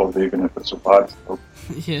drops in the toilet, even if it survives.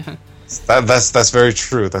 Yeah, that's very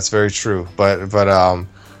true. That's very true. But the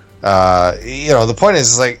point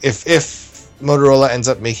is like if Motorola ends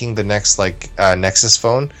up making the next like Nexus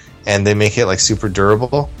phone and they make it like super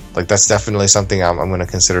durable, like that's definitely something I'm going to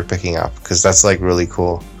consider picking up, because that's like really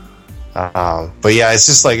cool. But yeah, it's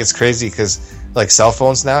just like it's crazy because like cell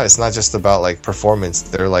phones now, it's not just about like performance.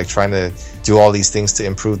 They're like trying to do all these things to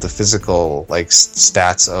improve the physical like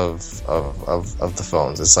stats of the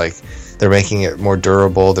phones. It's like they're making it more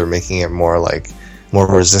durable. They're making it more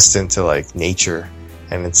resistant to like nature,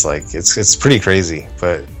 and it's like it's pretty crazy.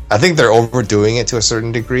 But I think they're overdoing it to a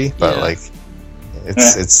certain degree. But like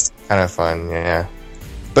it's kind of fun. Yeah.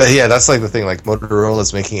 But yeah, that's like the thing. Like Motorola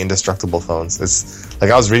is making indestructible phones. It's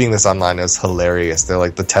like I was reading this online. It was hilarious. They're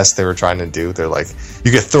like the test they were trying to do. They're like,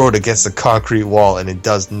 you could throw it against a concrete wall and it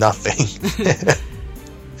does nothing.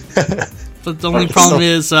 But the only problem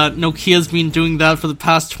is Nokia's been doing that for the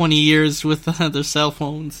past 20 years with their cell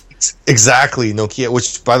phones. Exactly, Nokia.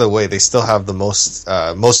 Which, by the way, they still have the most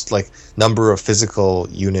like number of physical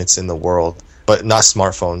units in the world, but not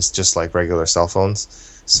smartphones, just like regular cell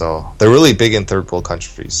phones. So they're really big in third world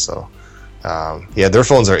countries. So yeah, their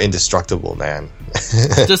phones are indestructible, man.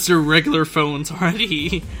 Just their regular phones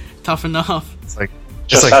already tough enough. It's like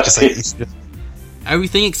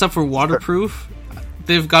everything except for waterproof.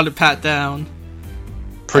 They've got it pat down.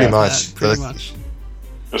 Pretty much. Just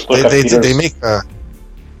look at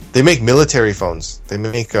they make military phones. They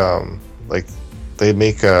make the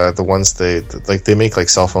ones they make like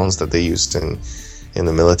cell phones that they used in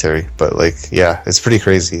the military. But like, yeah, it's pretty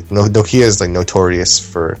crazy. Nokia is like notorious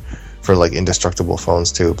for like indestructible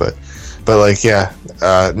phones too. But like, yeah,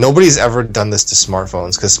 nobody's ever done this to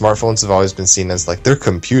smartphones because smartphones have always been seen as like they're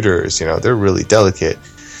computers. You know, they're really delicate.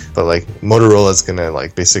 But like Motorola's gonna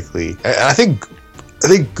like basically, I think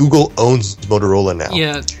Google owns Motorola now.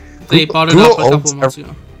 Yeah, they bought it up a couple months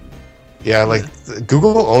ago. Yeah, like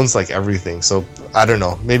Google owns like everything. So I don't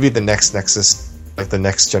know. Maybe the next Nexus, like the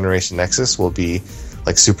next generation Nexus, will be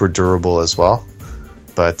like super durable as well.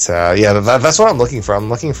 But yeah, that's what I'm looking for. I'm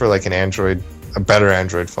looking for like a better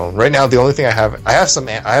Android phone. Right now, the only thing I have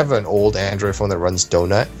an old Android phone that runs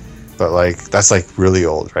Donut, but like that's like really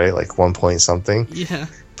old, right? Like 1 point something. Yeah.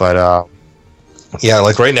 But yeah,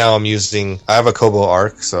 like right now I have a Kobo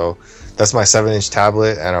Arc, so that's my 7-inch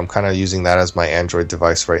tablet, and I'm kind of using that as my Android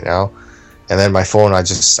device right now. And then my phone, I'm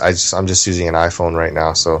just using an iPhone right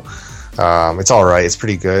now, so it's all right. It's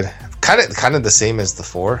pretty good. Kind of the same as the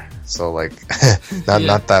 4, so like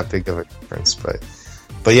not that big of a difference, but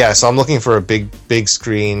yeah. So I'm looking for a big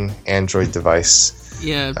screen Android device.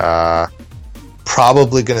 Yeah.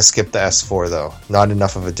 Probably gonna skip the S4 though. Not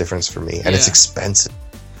enough of a difference for me, and it's expensive.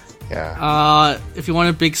 Yeah. If you want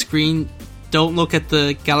a big screen, don't look at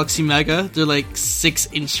the Galaxy Mega. They're like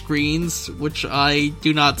 6-inch screens, which I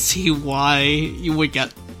do not see why you would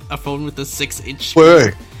get a phone with a 6-inch screen.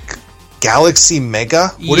 Wait. Galaxy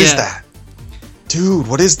Mega? What is that? Dude,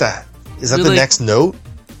 what is that? Is that the next Note?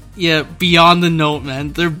 Yeah, beyond the Note,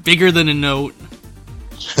 man. They're bigger than a Note.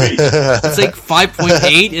 It's like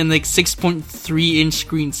 5.8 and like 6.3-inch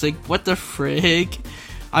screens. Like, what the frig?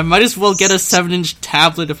 I might as well get a 7-inch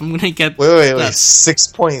tablet if I'm gonna get. Wait,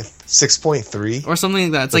 6.3 or something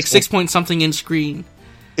like that. It's like 6-point-something inch screen.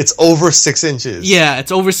 It's over 6 inches. Yeah, it's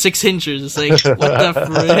over 6 inches. It's like, what the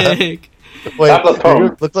frig? Wait,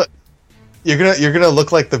 you're gonna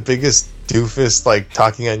look like the biggest doofus like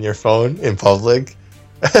talking on your phone in public.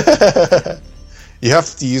 You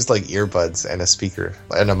have to use like earbuds and a speaker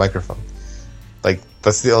and a microphone. Like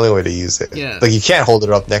that's the only way to use it. Yeah. Like you can't hold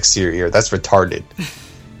it up next to your ear. That's retarded.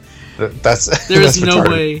 There is no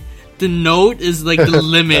way. The Note is like the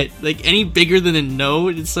limit. Like any bigger than a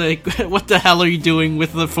Note, it's like, what the hell are you doing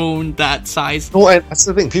with the phone that size? Well, and that's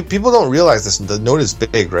the thing. People don't realize this. The Note is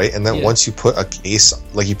big, right? And then once you put a case,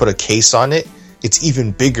 on it, it's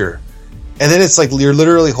even bigger. And then it's like you're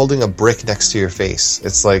literally holding a brick next to your face.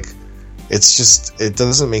 It's like, it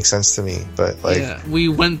doesn't make sense to me. But like, we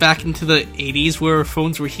went back into the 80s where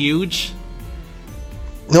phones were huge.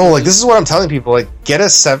 No, like this is what I'm telling people. Like, get like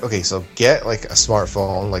a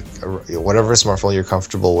smartphone, like whatever smartphone you're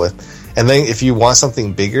comfortable with, and then if you want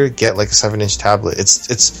something bigger, get like a 7-inch tablet.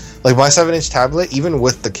 It's like my 7-inch tablet, even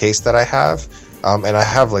with the case that I have, and I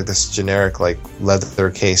have like this generic like leather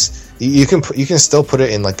case. You can still put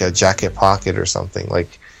it in like a jacket pocket or something.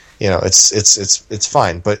 Like, you know, it's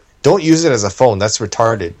fine, but don't use it as a phone. That's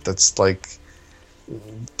retarded. That's like.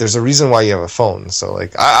 There's a reason why you have a phone. So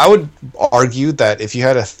like I would argue that if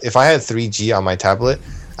I had 3G on my tablet,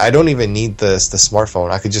 I don't even need the smartphone.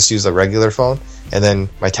 I could just use a regular phone, and then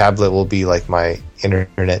my tablet will be like my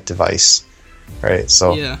internet device, right?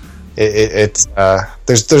 So it's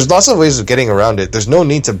there's lots of ways of getting around it. There's no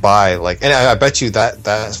need to buy like, and I bet you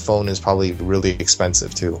that phone is probably really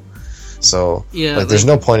expensive too. So there's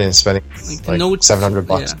no point in spending like $700.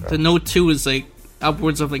 Yeah, the Note 2 is like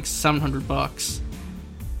upwards of like $700.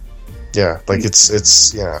 Yeah, like it's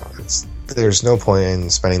there's no point in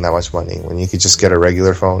spending that much money when you could just get a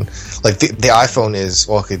regular phone. Like the iPhone is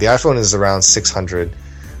the iPhone is around $600,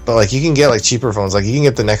 but like you can get like cheaper phones. Like you can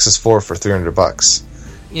get the Nexus 4 for $300.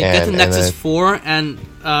 Yeah, get the Nexus 4 and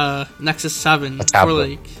Nexus 7 for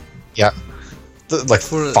like like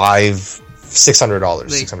 $600.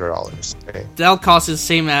 $600. Okay. That'll cost the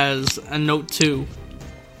same as a Note 2,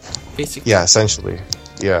 basically. Yeah, essentially.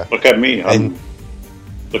 Yeah. Look at me. I'm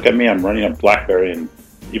running a BlackBerry, and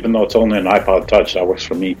even though it's only an iPod Touch, that works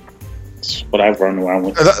for me. It's what I run around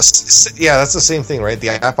with. That's the same thing, right? The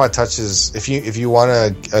iPod Touch is if you want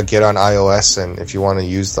to get on iOS and if you want to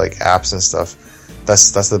use like apps and stuff,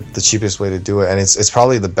 that's the cheapest way to do it, and it's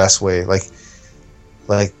probably the best way. Like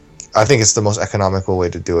I think it's the most economical way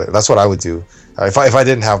to do it. That's what I would do if I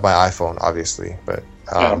didn't have my iPhone, obviously. But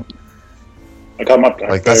I got my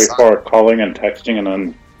BlackBerry for calling and texting, and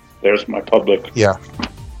then there's my public. Yeah.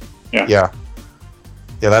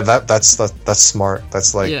 That's smart.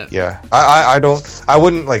 That's like I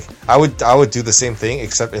would do the same thing,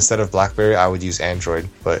 except instead of BlackBerry I would use Android,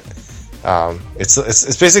 but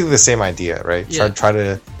it's basically the same idea, right?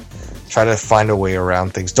 Try to find a way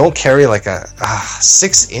around things. Don't carry like a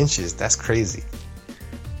 6 inches. That's crazy.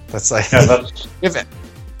 That's like that's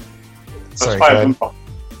sorry, fine.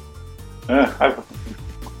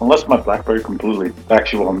 Unless my BlackBerry completely,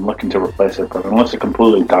 actually, I'm looking to replace it, but unless it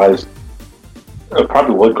completely dies, I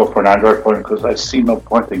probably would go for an Android phone because I see no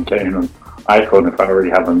point in getting an iPhone if I already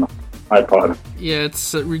have an iPod. Yeah,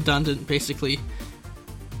 it's redundant, basically.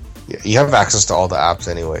 Yeah, you have access to all the apps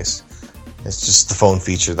anyways. It's just the phone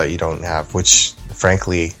feature that you don't have, which,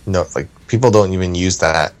 frankly, no, like people don't even use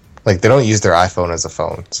that. Like they don't use their iPhone as a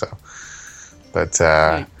phone. So, but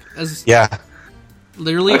yeah,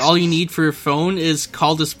 literally all you need for your phone is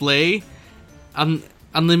call display,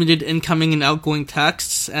 unlimited incoming and outgoing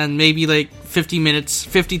texts, and maybe like 50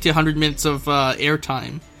 to 100 minutes of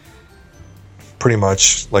airtime. Pretty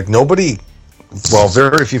much. Like nobody. Well,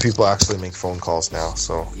 very few people actually make phone calls now,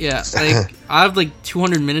 so... Yeah, like, I have, like,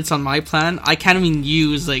 200 minutes on my plan. I can't even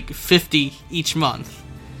use, like, 50 each month.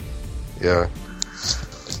 Yeah.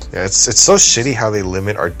 Yeah, it's so shitty how they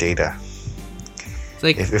limit our data.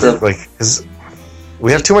 Like... Cause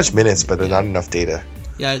we have too much minutes, but there's not enough data.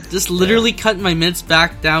 Yeah, just literally cut my minutes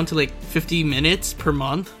back down to, like, 50 minutes per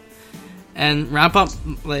month. And ramp up,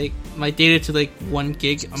 like, my data to, like, 1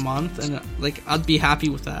 gig a month. And, like, I'd be happy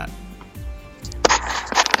with that.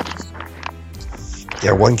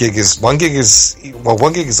 Yeah, 1 gig is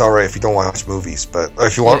alright if you don't watch movies, but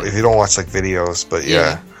if you don't watch like videos, but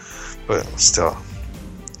but still,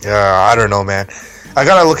 I don't know, man. I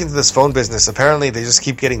gotta look into this phone business. Apparently, they just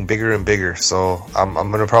keep getting bigger and bigger, so I'm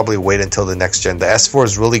gonna probably wait until the next gen. The S4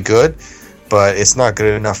 is really good, but it's not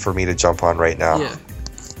good enough for me to jump on right now.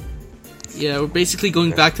 Yeah, we're basically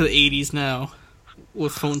going back to the 80s now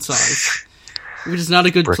with phone size, which is not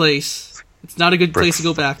a good place. It's not a good place to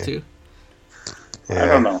go back to. I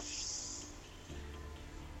don't know.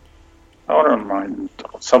 I wouldn't mind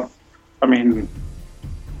because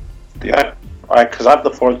I have the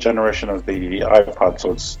 4th generation of the iPod,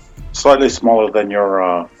 so it's slightly smaller than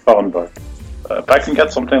your phone, but if I can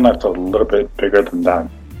get something that's a little bit bigger than that,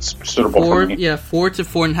 it's suitable for me. Yeah, 4 to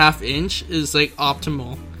 4.5 inch is like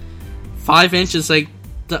optimal. 5 inch is like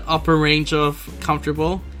the upper range of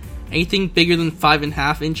comfortable. Anything bigger than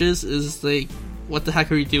 5.5 inches is like, what the heck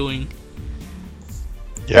are you doing?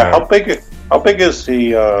 Yeah, how big is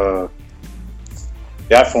the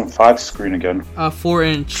iPhone 5 screen again? 4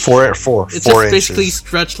 inch. 4 It's just inches. basically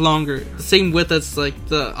stretched longer. The same width as like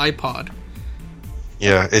the iPod.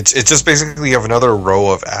 Yeah, it's just basically you have another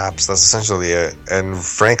row of apps. That's essentially it. And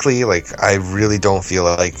frankly, like I really don't feel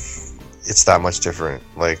like it's that much different.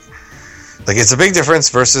 Like it's a big difference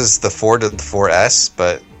versus the 4 to the 4S,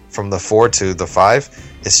 but from the 4 to the 5,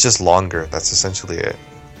 it's just longer. That's essentially it.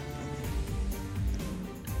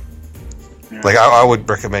 Like I would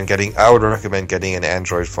recommend getting an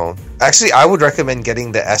Android phone. Actually, I would recommend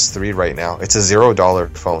getting the S3 right now. It's a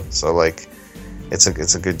 $0 phone, so like, it's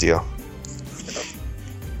a good deal.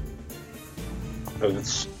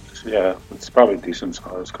 It's probably decent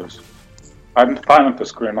size because I'm fine with the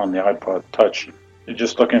screen on the iPod Touch. You're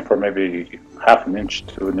just looking for maybe half an inch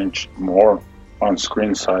to an inch more on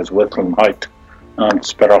screen size, width, and height.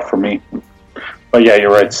 It's better off for me. But yeah,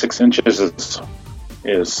 you're right. 6 inches is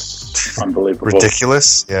unbelievable.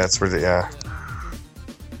 Ridiculous? Yeah, it's ridiculous.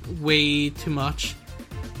 Way too much.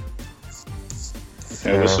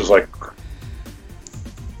 Yeah, this is like...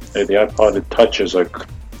 the iPod Touch is like,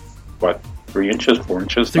 what, 3 inches, 4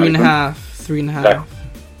 inches? 3.5. 3.5.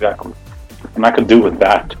 Exactly. And I could do with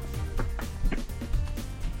that.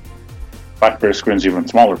 BlackBerry screen's even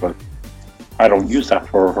smaller, but I don't use that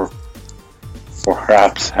for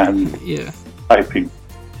apps and typing.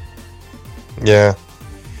 Yeah.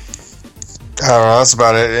 I don't know, that's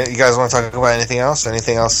about it. You guys want to talk about anything else?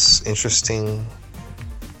 Anything else interesting?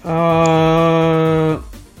 Not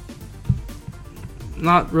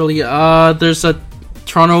really. There's a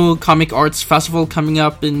Toronto Comic Arts Festival coming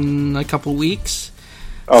up in a couple weeks.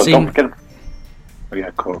 Oh, don't forget Oh, yeah,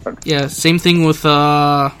 cool. Yeah, same thing with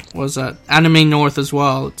what was that? Anime North as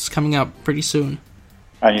well. It's coming out pretty soon.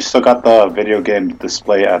 And you still got the video game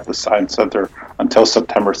display at the Science Center until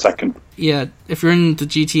September 2nd. Yeah, if you're in the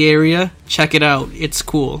GTA area, check it out. It's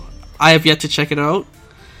cool. I have yet to check it out.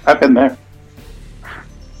 I've been there.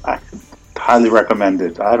 I highly recommend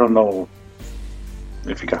it. I don't know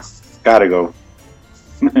if you gotta go.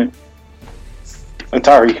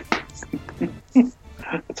 Atari.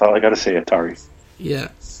 That's all I gotta say, Atari. Yeah.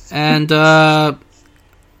 And the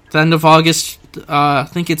end of August, I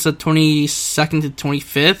think it's the 22nd to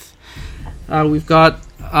 25th. We've got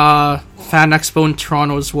Fan Expo in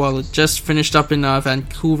Toronto as well. It just finished up in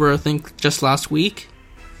Vancouver, I think, just last week.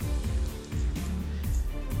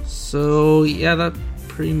 So, yeah, that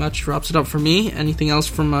pretty much wraps it up for me. Anything else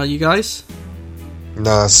from you guys?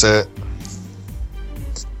 No, that's it.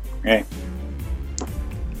 Okay.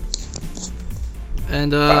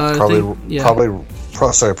 And probably.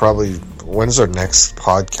 When's our next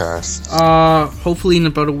podcast? Hopefully in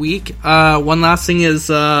about a week. One last thing is,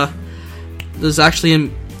 there's actually a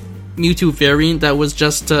Mewtwo variant that was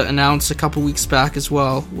just announced a couple weeks back as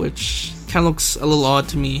well, which kind of looks a little odd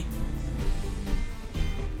to me.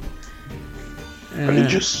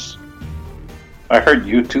 I heard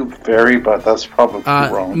YouTube Fairy, but that's probably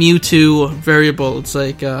wrong. Mewtwo variable. It's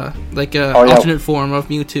like a alternate form of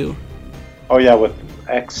Mewtwo. Oh yeah, with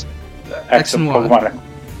X and Y. Pokemon.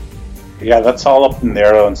 Yeah, that's all up in the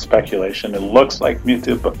air and speculation. It looks like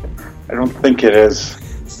Mewtwo, but I don't think it is.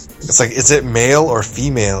 It's like, is it male or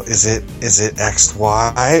female? Is it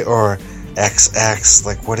XY or XX?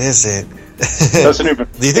 Like, what is it? Doesn't even.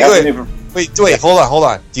 Do you think? Wait, hold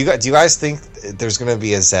on. Do you guys think there's going to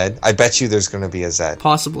be a Z? I bet you there's going to be a Z.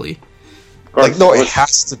 Possibly. Like, no, it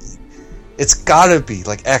has to be. It's gotta be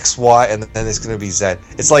like X, Y, and then it's gonna be Z.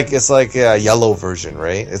 It's like a yellow version,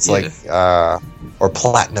 right? It's like or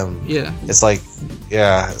platinum. Yeah. It's like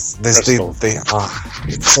unless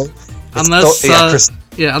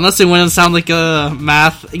they want to sound like a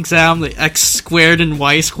math exam, like X squared and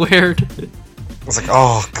Y squared. It's like,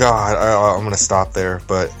 oh god, I'm gonna stop there.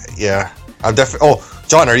 But yeah, I'm definitely. Oh,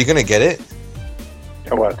 John, are you gonna get it?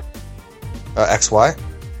 Yeah, what? X, Y.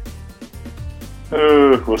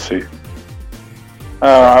 We'll see.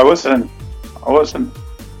 I wasn't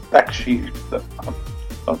actually the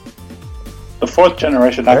fourth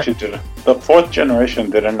generation actually did it. The fourth generation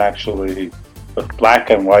didn't actually, the black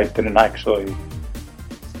and white didn't actually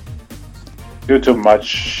do too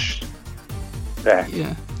much there.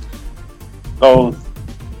 Yeah. So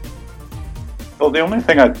the only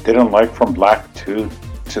thing I didn't like from Black 2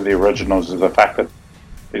 to the originals is the fact that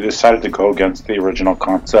they decided to go against the original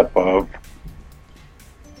concept of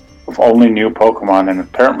only new Pokemon, and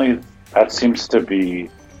apparently that seems to be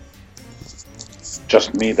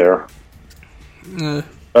just me there.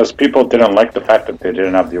 Because people didn't like the fact that they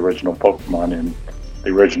didn't have the original Pokemon in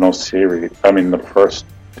the original series. I mean, the first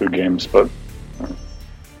two games, but...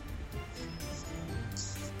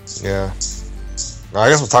 Yeah. I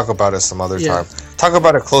guess we'll talk about it some other time. Talk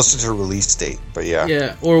about it closer to release date, but yeah.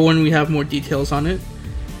 Yeah, or when we have more details on it.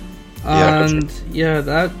 And,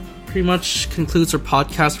 that pretty much concludes our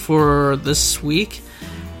podcast for this week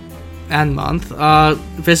and month.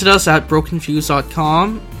 Visit us at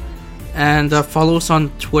brokenfuse.com and follow us on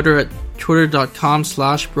Twitter at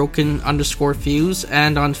twitter.com/broken_fuse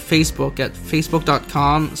and on Facebook at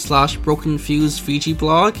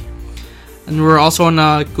facebook.com/brokenfuseVGblog. And we're also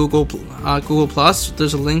on Google Plus.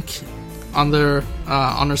 There's a link on there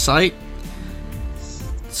on our site.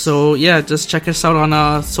 So yeah, just check us out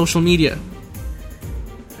on social media.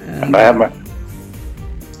 And I have my...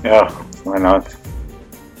 Yeah, why not?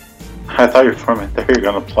 I thought you were going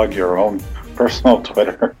to plug your own personal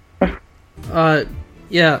Twitter.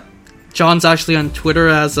 Yeah. John's actually on Twitter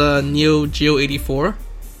as NeoGeo84.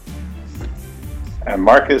 And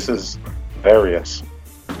Marcus is Various.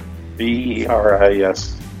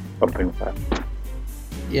 VERIS. Something like that.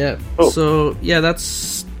 Yeah. Oh. So, yeah,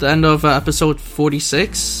 that's the end of episode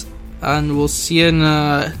 46. And we'll see you in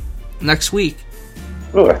next week.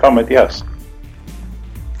 Oh, I found my DS.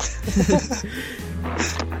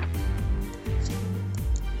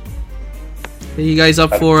 Are you guys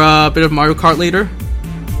up for a bit of Mario Kart later?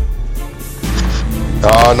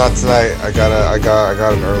 No, not tonight. I got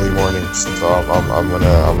an early morning, so I'm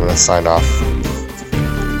gonna sign off.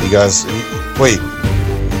 You guys, wait,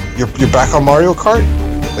 you're back on Mario Kart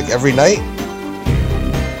like every night?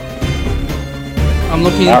 I'm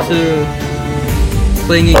looking into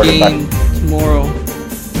playing a game tomorrow.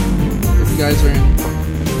 If you guys are in.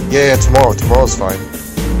 Yeah, tomorrow. Tomorrow's fine.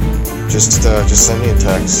 Just send me a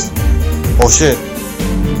text. Oh shit.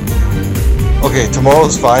 Okay,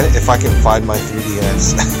 tomorrow's fine if I can find my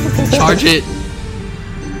 3DS. Charge it.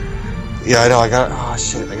 Yeah, I know. Oh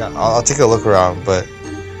shit! I'll take a look around, but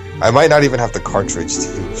I might not even have the cartridge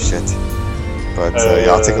too. Shit. But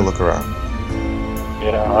yeah, I'll take a look around.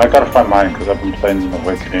 Yeah, I gotta find mine because I've been playing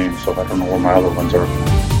Awakening, so I don't know where my other ones are.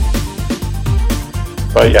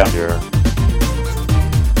 But yeah.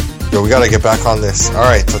 Yo, we gotta get back on this. All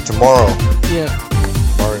right, so tomorrow. Yeah.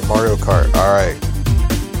 Mario Kart. All right.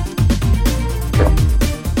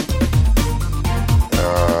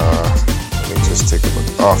 Let me just take a look.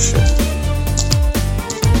 Oh shit.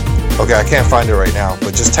 Okay, I can't find it right now,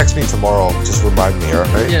 but just text me tomorrow. Just remind me,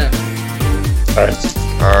 alright? Yeah.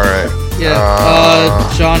 Alright.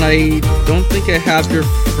 Yeah. John, I don't think I have your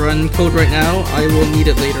friend code right now. I will need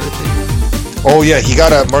it later, I think. Oh yeah,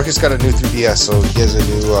 Marcus got a new 3DS, so he has a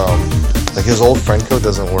new, like his old friend code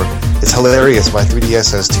doesn't work. It's hilarious. My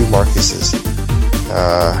 3DS has 2 Marcuses.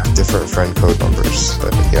 Different friend code numbers,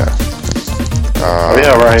 but yeah. Oh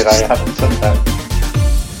yeah, right, I haven't said that.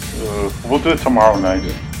 We'll do it tomorrow night.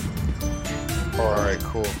 Alright,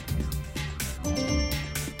 cool.